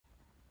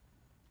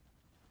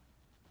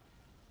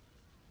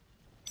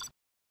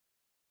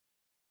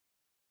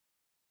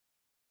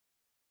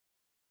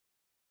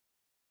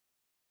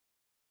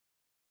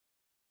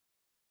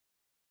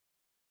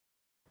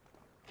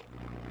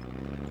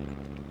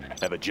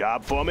Have a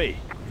job for me?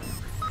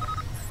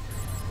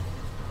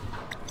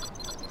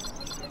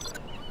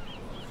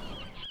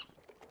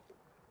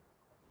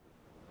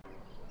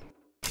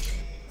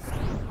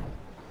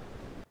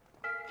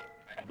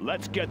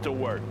 Let's get to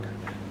work.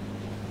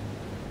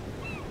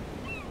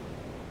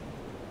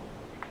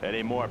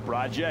 Any more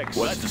projects?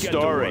 What's the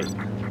story?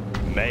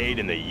 Made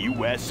in the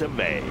US of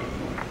A.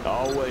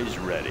 Always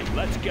ready.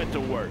 Let's get to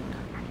work.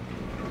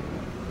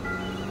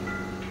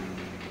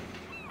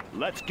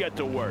 Let's get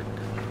to work.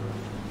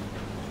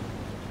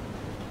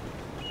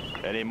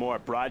 Any more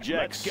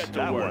projects? Let's get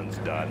to work. That one's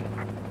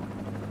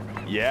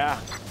done. Yeah,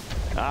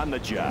 on the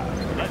job.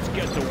 Let's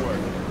get to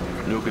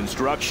work. New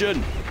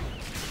construction?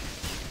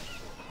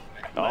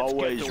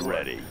 Always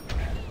ready.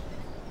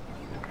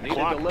 Need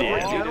Clock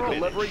a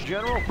delivery,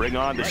 General? Bring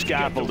on the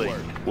scaffolding.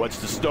 What's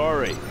the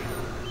story?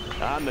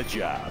 On the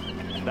job.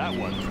 That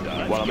one's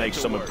done. Want to make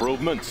some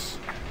improvements?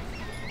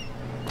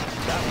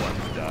 That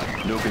one's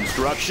done. New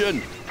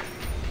construction?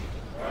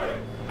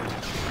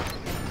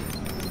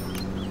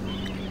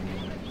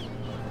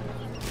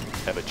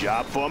 Have a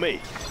job for me?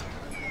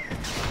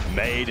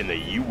 Made in the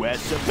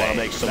US of A. Want to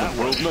make some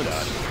improvements?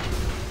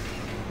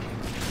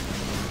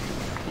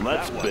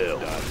 Let's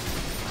build.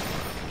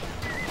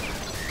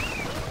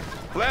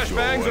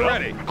 Flashbangs are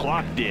ready.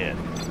 Clocked in.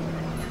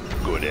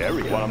 Good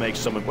area. Want to make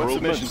some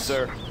improvements? What's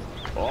the mission,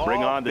 sir?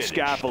 Bring on the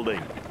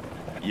scaffolding.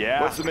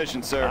 Yeah. What's the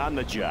mission, sir? On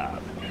the job.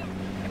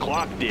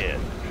 Clocked in.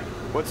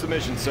 What's the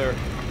mission, sir?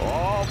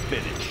 All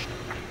finished.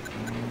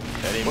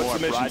 Any more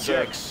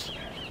projects?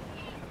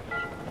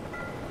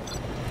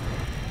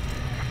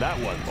 That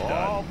one's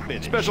all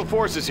finished. Special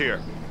forces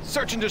here.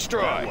 Search and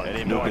destroy.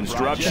 Any new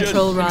construction?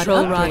 Control rod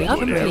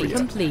upgrade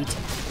complete.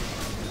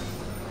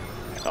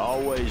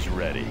 Always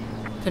ready.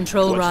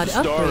 Control rod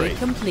upgrade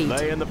complete.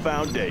 Laying the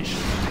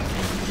foundation.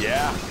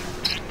 Yeah.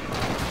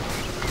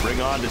 Bring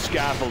on the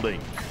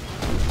scaffolding.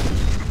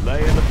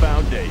 Laying the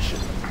foundation.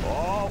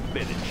 All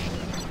finished.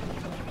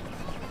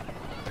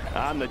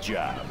 On the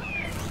job.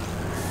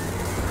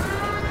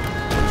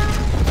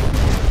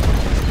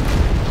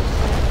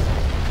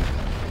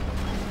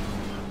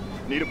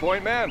 Need a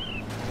point man?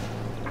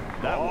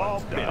 That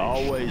one's done.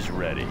 Always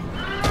ready.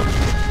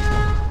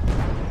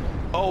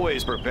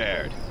 Always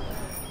prepared.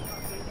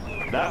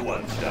 That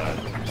one's done.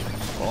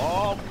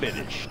 All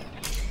finished.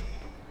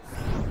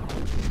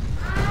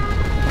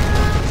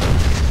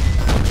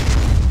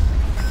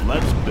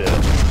 Let's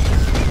build.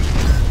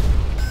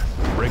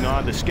 Bring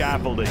on the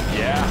scaffolding.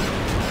 Yeah.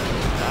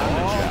 On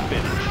the job.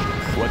 Finished.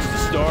 What's the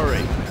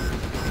story?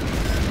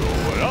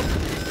 Going up.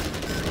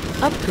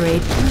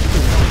 Upgrade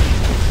complete.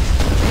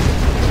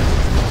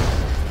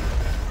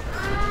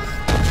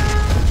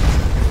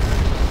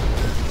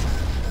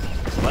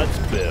 Let's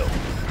build.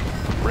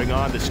 Bring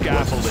on the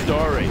scaffolding.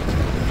 Story.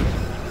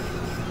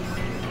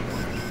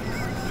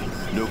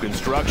 New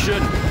construction.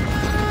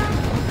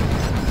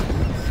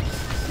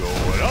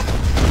 Going up.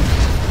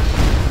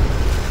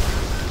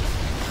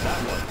 That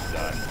one's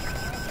done.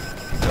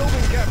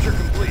 Building capture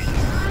complete.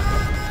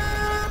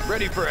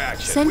 Ready for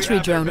action. Sentry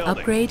drone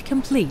upgrade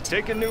complete.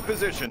 Take a new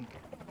position.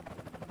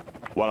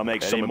 Want to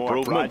make some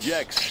more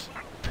projects?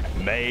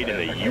 Made in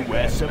the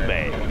US of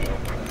A.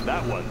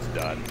 That one's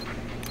done.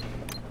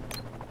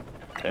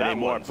 Any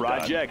more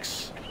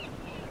projects?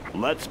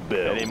 Let's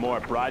build. Any more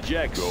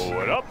projects?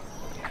 Going up.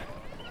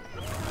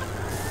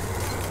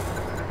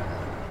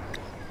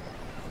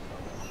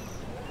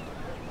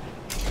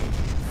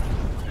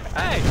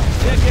 Hey,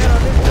 check out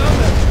on this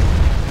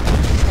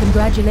donut.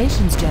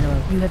 Congratulations,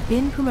 General. You have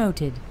been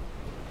promoted.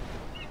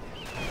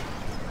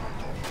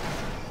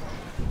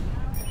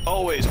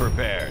 Always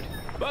prepared.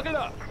 Bucket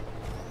up.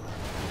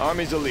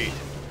 Army's elite.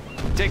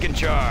 Taking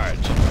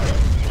charge.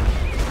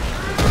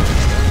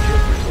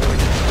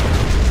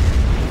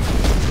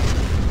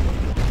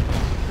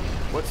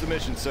 What's the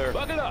mission, sir?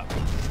 Bucket up.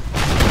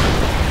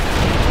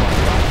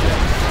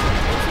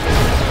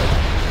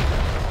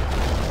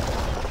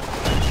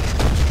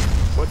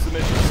 What's the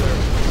mission, sir?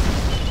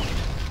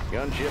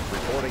 Gunship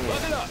reporting in.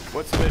 Bucket up.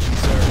 What's the mission,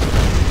 sir?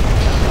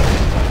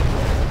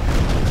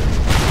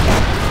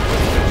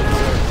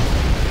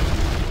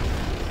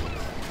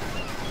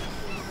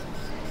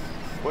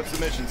 What's the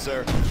mission,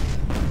 sir?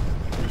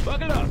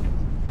 Bucket up.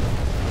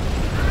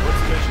 What's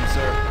the mission,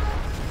 sir?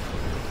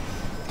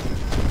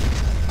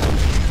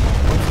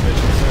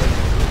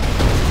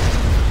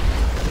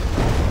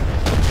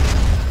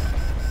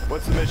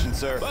 What's the mission,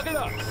 sir? Bucket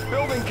up.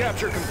 Building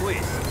capture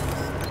complete.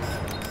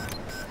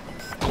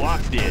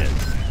 Clocked in.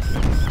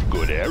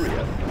 Good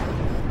area.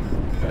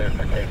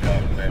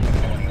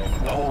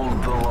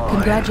 Hold the line.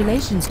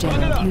 Congratulations,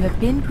 General. You have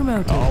been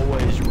promoted.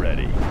 Always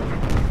ready.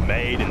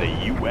 Made in the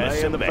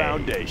US and the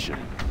foundation.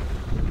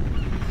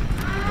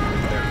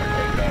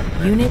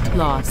 Unit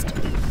lost.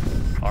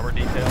 Armor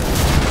detail.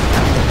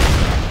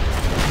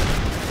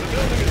 The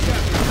building is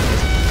captured.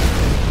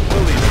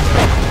 We'll leave it.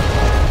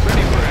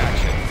 Ready for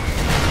action.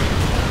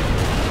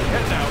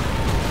 Heading out.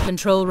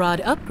 Control rod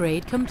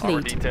upgrade Armor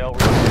complete. detail.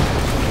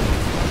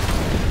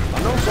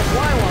 No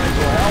supply lines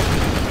will help.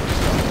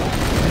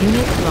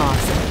 Unit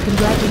lost.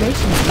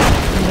 Congratulations,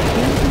 General. You have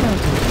been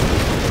promoted.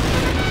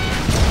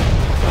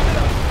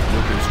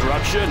 New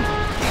construction.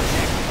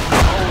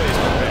 Always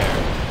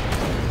prepared.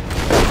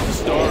 What's the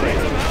story?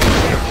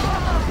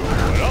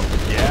 Going up?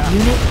 Yeah.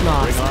 Unit Bring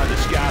lost. on the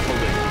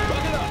scaffolding.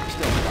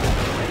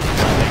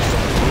 Make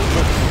some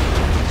improvements.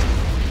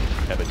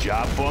 Have a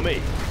job for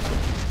me?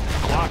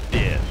 Clocked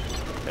in.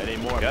 Any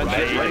more Guns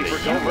ready for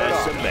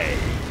combat. resume?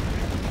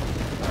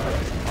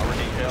 Our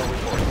detail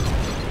report.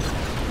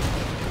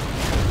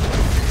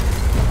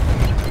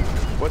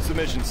 What's the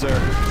mission, sir?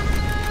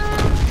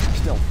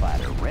 Still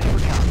fighter, ready for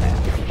combat.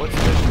 What's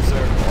the mission,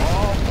 sir?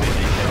 All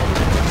detail.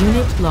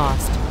 Unit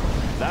lost.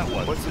 That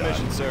one's What's the done.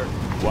 mission, sir?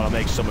 Want to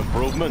make some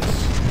improvements?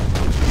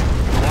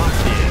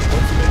 Clocked in.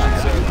 What's the mission,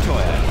 sir?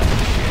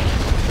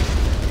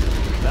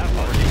 That Our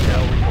one's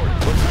detail report.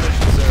 What's the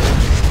mission, sir?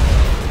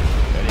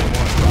 Any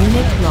more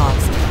Unit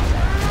lost.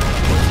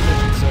 What's the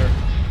mission, sir?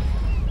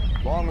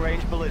 Long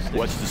range ballistic.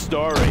 What's the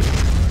story?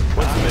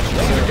 What's the mission,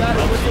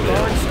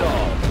 sir?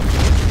 installed.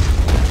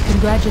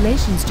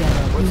 Congratulations,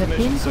 General. What's You the have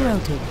mission, been sir?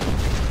 promoted.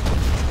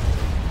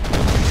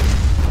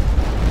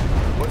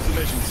 What's the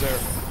mission, sir?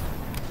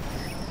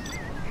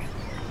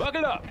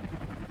 Bucket up.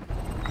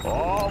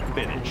 All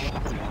finished.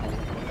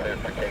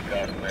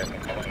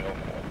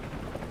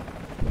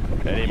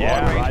 Any more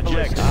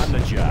projects on the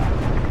job?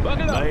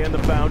 Bucket up. Laying the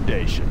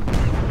foundation.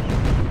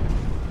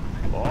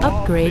 All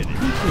Upgrade finished.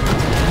 complete.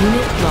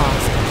 Unit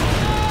lost.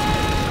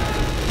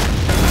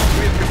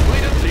 We have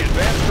completed the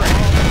advanced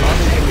training.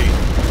 Complete.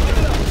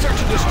 Search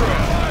and destroy.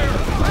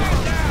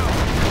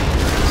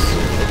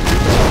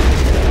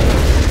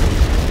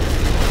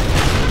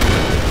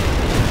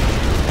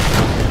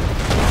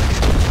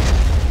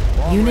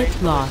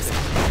 Unit lost.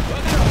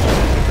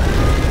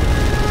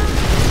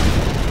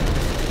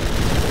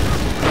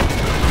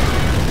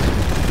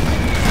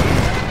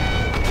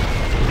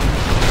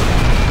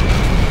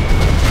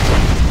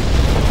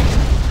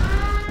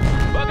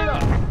 Bucket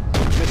up.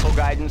 Missile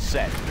guidance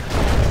set.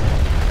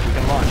 We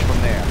can launch from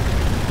there.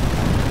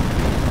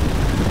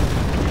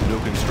 New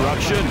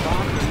construction.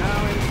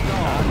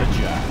 On the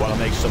job. Want to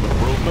make some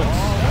improvements?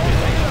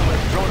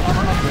 Drone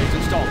armor upgrades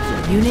installed,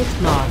 sir. Unit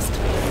lost.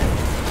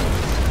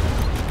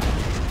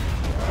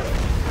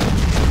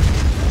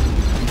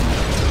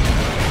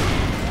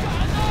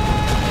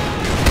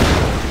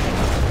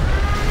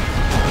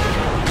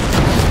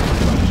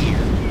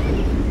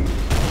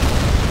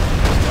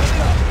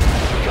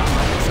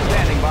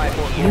 Standing by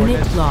for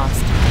Unit coordinates.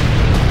 lost.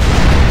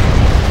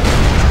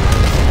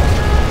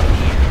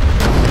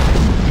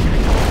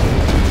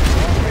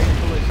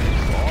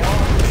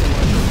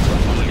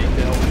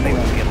 They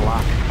won't get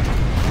locked.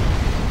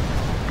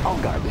 I'll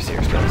guard this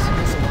airspace.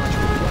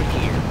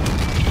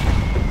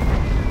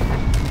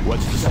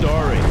 What's the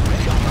story? On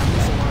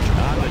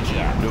the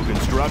job. New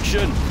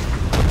construction.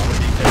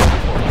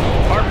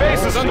 Our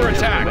base is under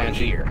attack. Right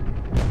here.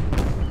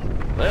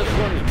 This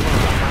one's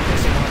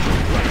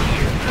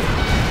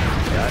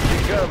Got you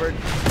covered.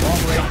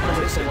 Long range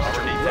ballistic.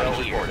 Detail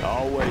report.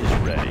 always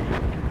ready.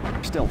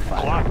 Still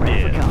fighter. Clocked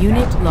ready for in. combat.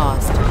 Unit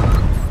lost.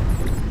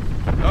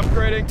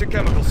 Upgrading to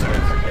chemical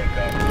service.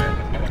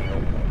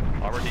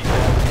 Our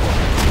detail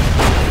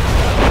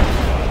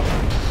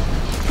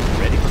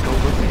Ready for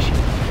covert mission.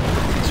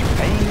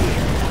 Surveying the area.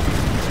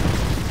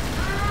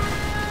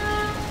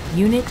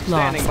 Unit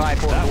Standing lost. by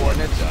for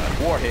coordinates.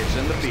 Warheads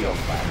in the field.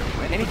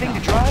 Anything to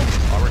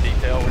drive? Our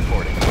detail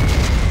reporting.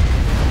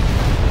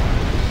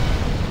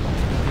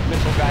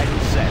 Missile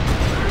guidance set.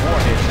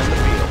 Warheads in the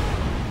field.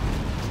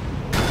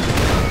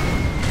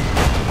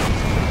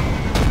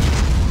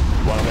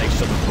 Want to make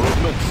some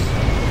improvements?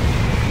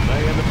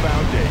 Laying the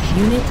foundation.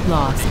 Unit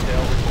lost.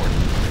 Detail reporting.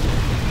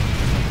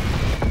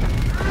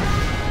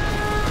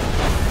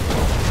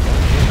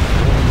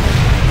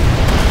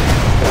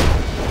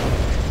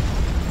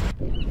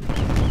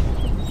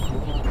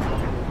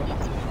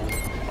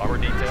 Our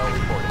detail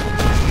reporting.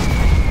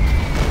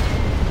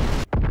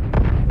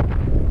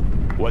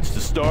 What's the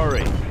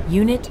story?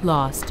 Unit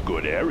lost.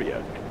 Good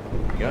area.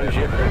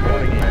 Gunship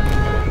reporting in.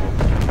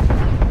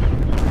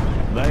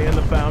 Laying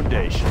the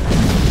foundation.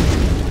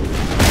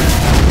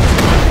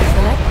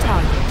 Select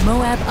target.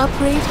 Moab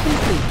upgrade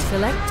complete.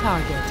 Select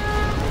target.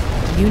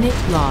 Unit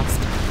lost.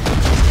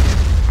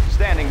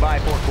 Standing by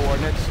for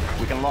coordinates.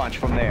 We can launch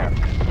from there.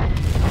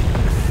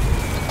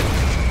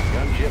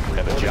 Gunship.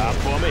 Have a job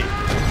for me?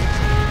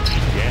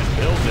 Can't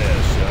build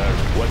this.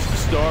 What's the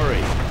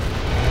story?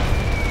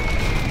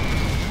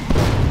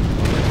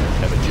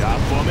 Have a job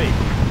for me?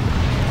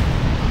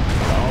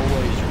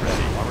 Always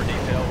ready. Our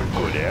detail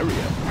report. Good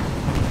area.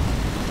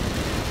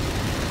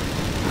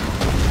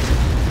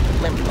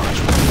 Let me launch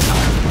one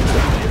time.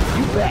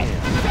 You bet.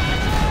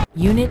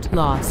 Unit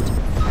lost.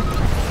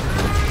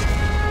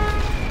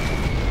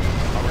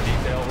 Our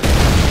detail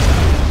report.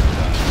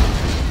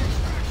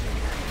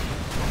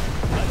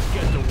 Let's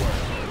get to work.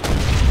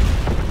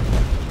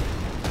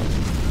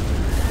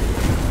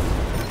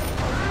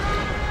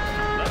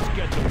 Let's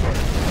get to work.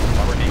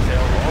 Our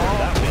detail report.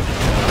 That was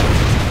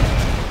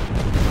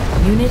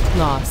Unit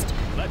lost.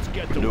 Let's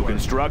get to New work.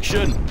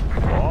 construction.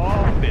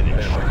 All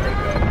finished.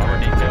 Our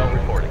detail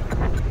reporting.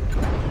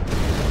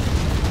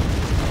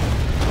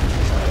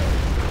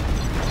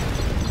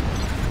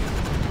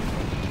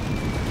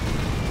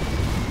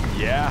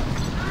 Yeah.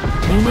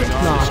 Unit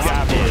lost.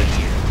 Scaffolding.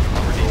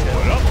 Our detail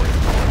reporting.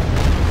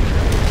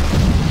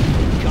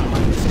 Got my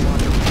missile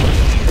launcher.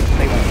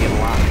 They won't get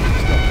locked.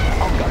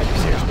 I'll guard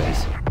this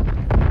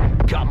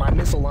airspace. Got my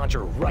missile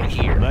launcher right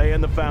here.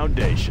 Laying the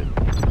foundation.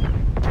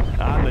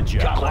 On the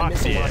job. Got my Clocked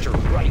missile in. launcher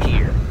right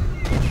here.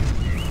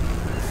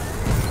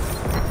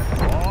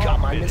 All Got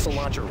my finished. missile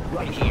launcher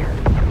right here.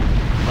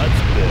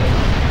 Let's build.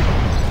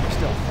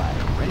 Still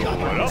fighting. Got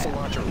my Going missile up.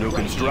 launcher New right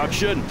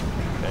construction.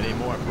 Any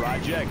more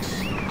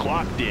projects?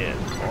 Clocked in. here.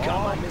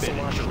 Got my missile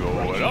launcher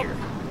Going right up. here.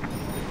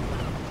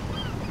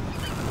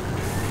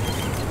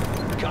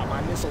 Got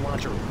my missile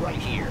launcher right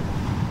here.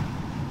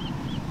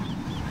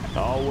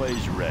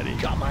 Always ready.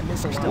 Got my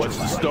missile launcher What's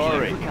the right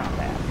story? here for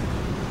combat.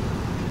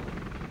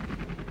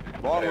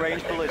 Long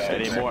range ballistics.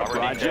 Any more Our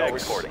detail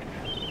projects? reporting.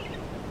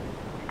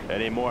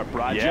 Any more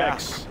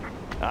projects?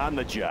 On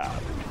the job.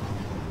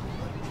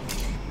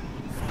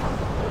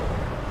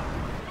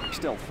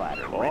 Still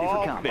fighter. Ready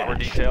All for combat. Our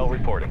finished. detail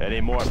reporting. Any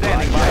more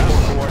Standing by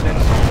projects? for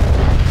coordinates.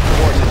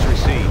 Coordinates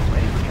received.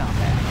 Ready for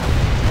combat.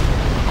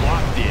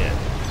 Clocked in.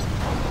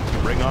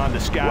 Bring on the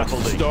scaffolding.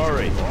 What's the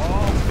story?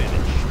 All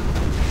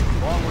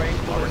finished. Long range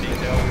ballistics. Our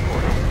detail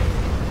reporting.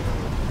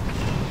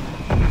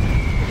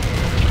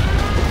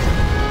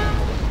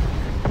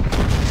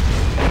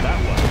 That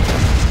one.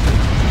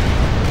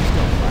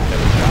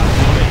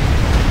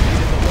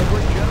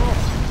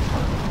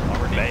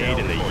 Our Made detail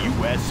in the reporting.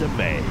 U.S. of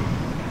A.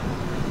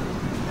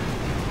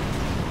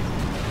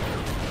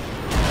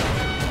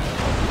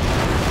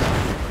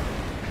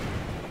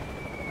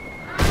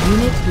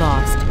 Unit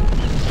lost.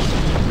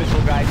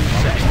 Missile guidance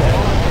set.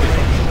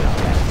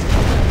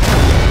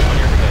 On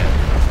your command.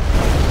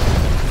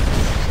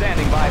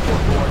 Standing by for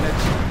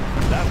coordinates.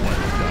 That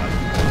one's done.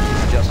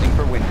 Adjusting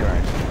for wind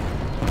current.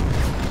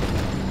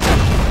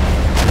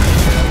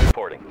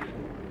 Reporting.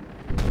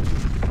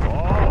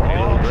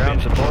 All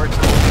Ground finished. support.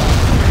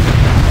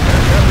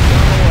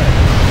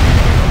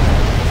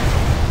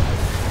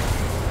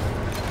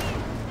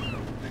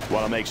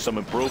 Want to make some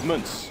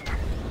improvements?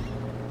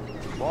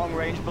 Long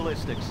range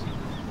ballistics.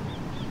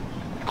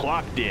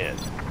 Clocked in.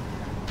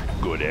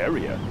 Good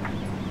area.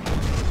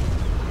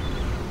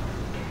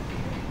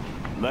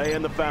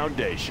 Laying the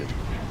foundation.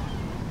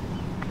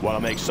 Want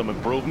to make some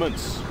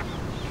improvements?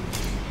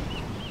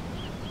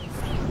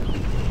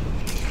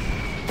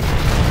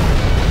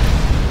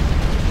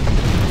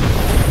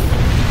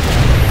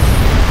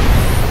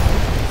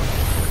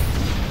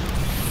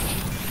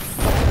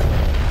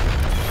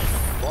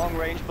 Long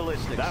range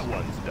ballistics. That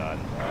one's done.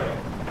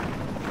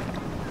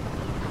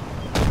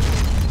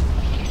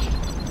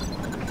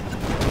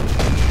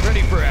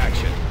 Ready for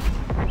action.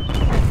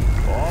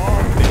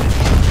 All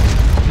finished.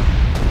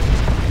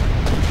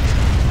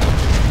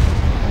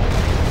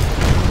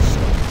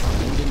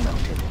 Engine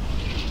mounted.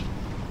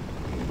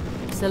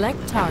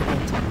 Select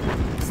target.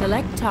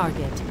 Select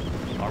target.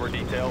 Our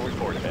detail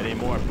reporting. Any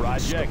more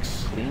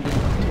projects? Engine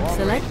mounted.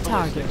 Select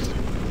target.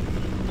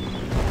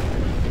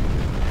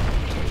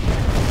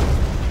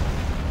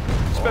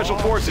 Special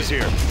forces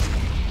here.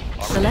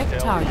 Select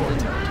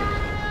target.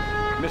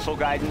 Missile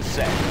guidance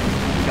set.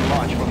 We can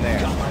launch from there.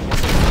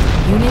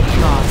 Unit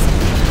lost.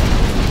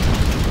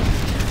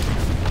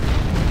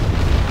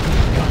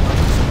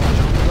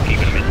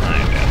 Keeping them in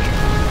line, Captain.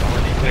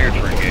 Already cleared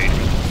for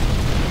engagement.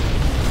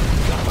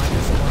 Got my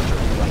missile launcher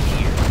right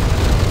here.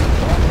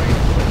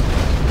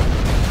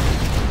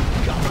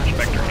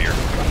 Spectre here.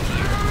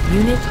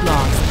 Unit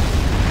lost.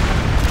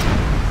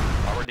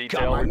 Our Got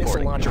detail my missile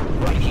reporting. launcher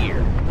right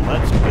here.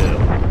 Let's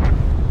build.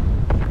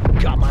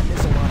 Got my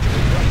missile launcher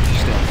right here.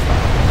 Still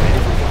fighting. Ready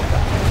for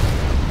combat.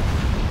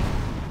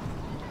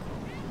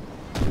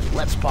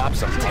 Let's pop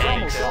some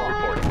tanks. Detail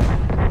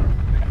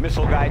reporting.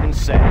 Missile guidance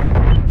set.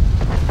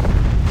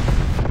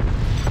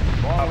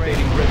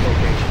 Updating grid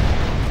location.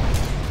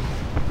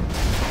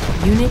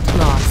 Unit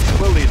lost.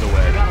 We'll lead the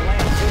way.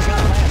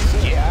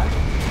 Yeah.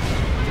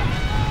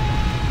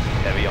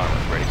 Heavy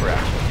armor ready for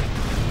action.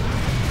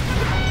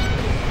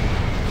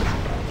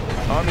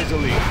 Army's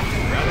elite.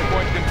 Rally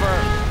point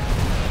confirmed.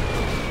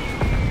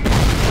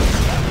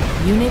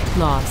 Unit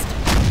lost.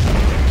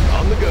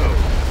 On the go.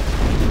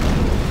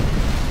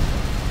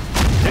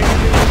 Taking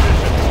new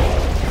position.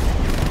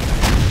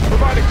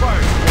 Providing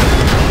fire.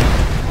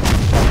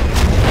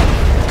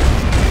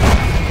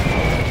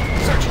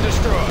 Search and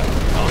destroy.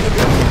 On the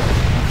go.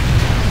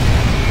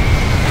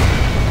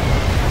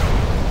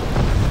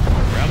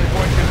 Rally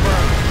point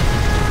confirmed.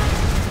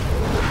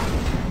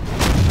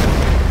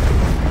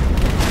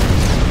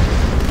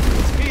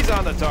 He's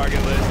on the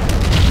target list.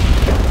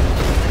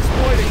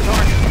 Exploiting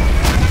target.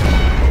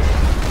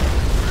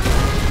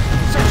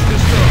 Search and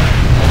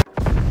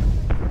destroy.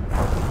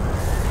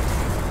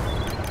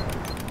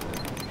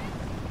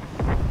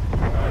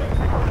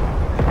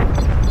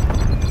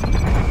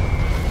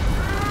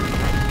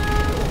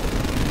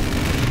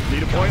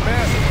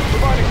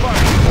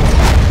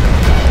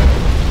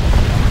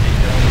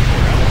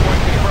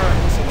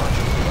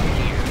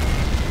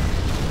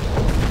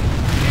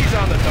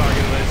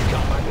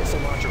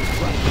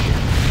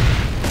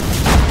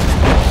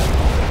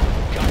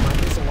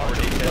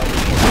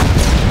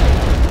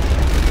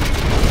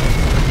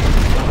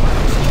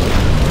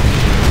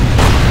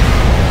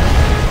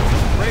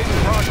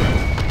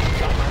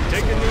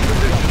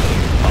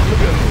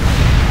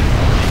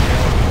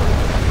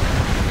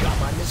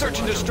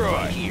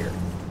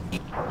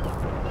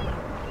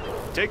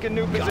 Taking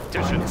new Got my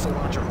position. missile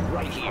launcher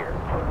right here.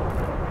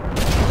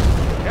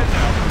 Heading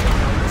out.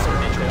 Missile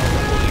launcher right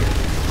here.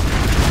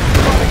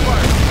 Calling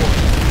fire support.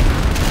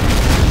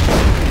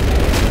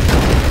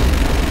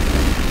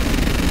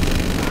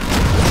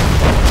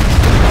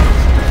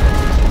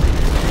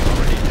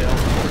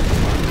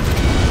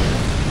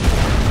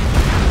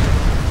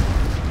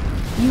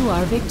 You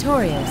are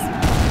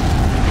victorious.